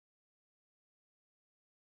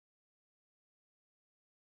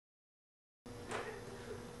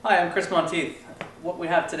Hi, I'm Chris Monteith. What we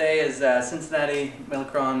have today is a Cincinnati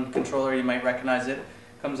Milacron controller. You might recognize it.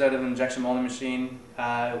 Comes out of an injection molding machine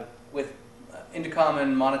with Indicom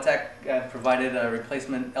and Monitech provided a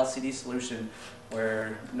replacement LCD solution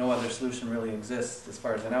where no other solution really exists as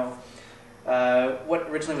far as I know. What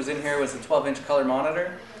originally was in here was a 12-inch color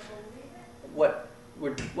monitor.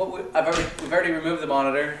 We've already removed the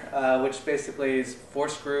monitor, which basically is 4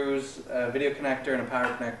 screws, a video connector and a power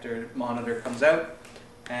connector. Monitor comes out,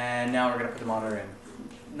 and now we're going to put the monitor in.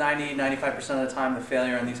 90–95% of the time the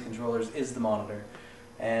failure on these controllers is the monitor.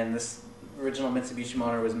 And this original Mitsubishi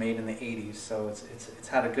monitor was made in the 80s, so it's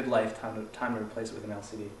had a good lifetime to replace it with an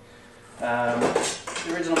LCD.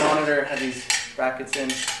 The original monitor had these brackets in.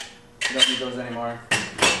 We don't need those anymore.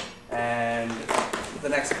 And the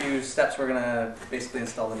next few steps we're going to basically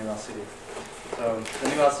install the new LCD. So the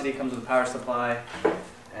new LCD comes with a power supply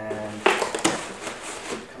and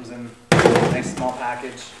comes in a nice small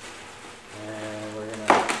package, and we're going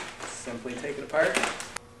to simply take it apart,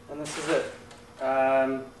 and this is it.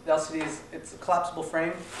 The LCD it's a collapsible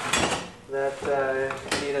frame that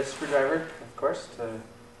you need a screwdriver, of course, to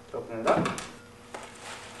open it up.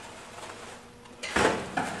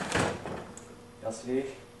 The LCD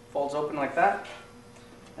folds open like that,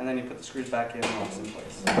 and then you put the screws back in and locks in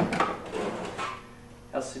place.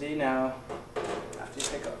 LCD now, after you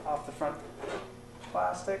take off the front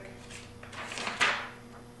plastic,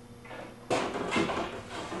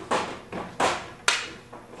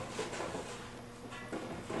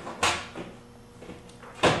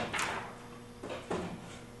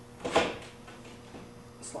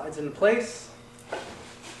 slides into place.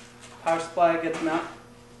 Power supply gets mounted.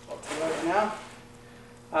 I'll take it out right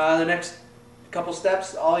now. The next couple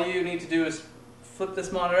steps, all you need to do is flip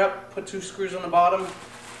this monitor up, put 2 screws on the bottom,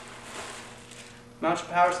 mount your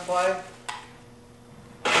power supply,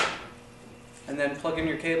 and then plug in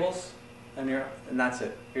your cables, and that's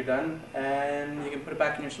it. You're done, and you can put it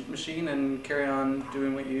back in your machine and carry on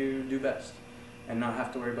doing what you do best, and not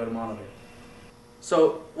have to worry about a monitor.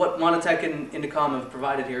 So what Monitech and Indicom have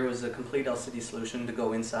provided here was a complete LCD solution to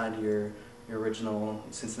go inside your original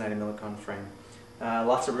Cincinnati Milacron frame.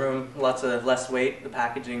 Lots of room, less weight. The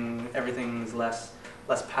packaging, everything's less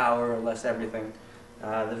power, less everything.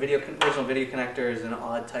 The original video connector is an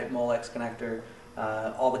odd type Molex connector.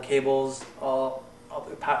 All the cables, all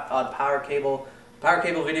the odd power cable,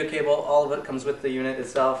 video cable, all of it comes with the unit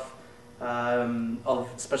itself. All the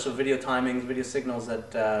special video timings, video signals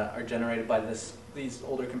that are generated by these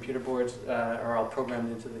older computer boards are all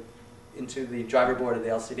programmed into the driver board of the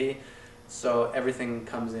LCD, so everything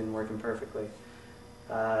comes in working perfectly.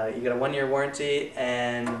 You get a 1-year warranty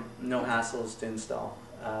and no hassles to install.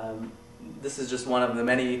 This is just one of the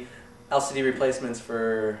many LCD replacements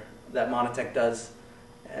that Monitech does.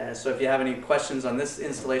 So if you have any questions on this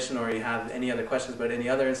installation, or you have any other questions about any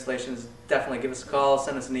other installations, definitely give us a call,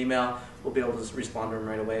 send us an email. We'll be able to respond to them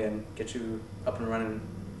right away and get you up and running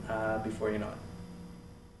before you know it.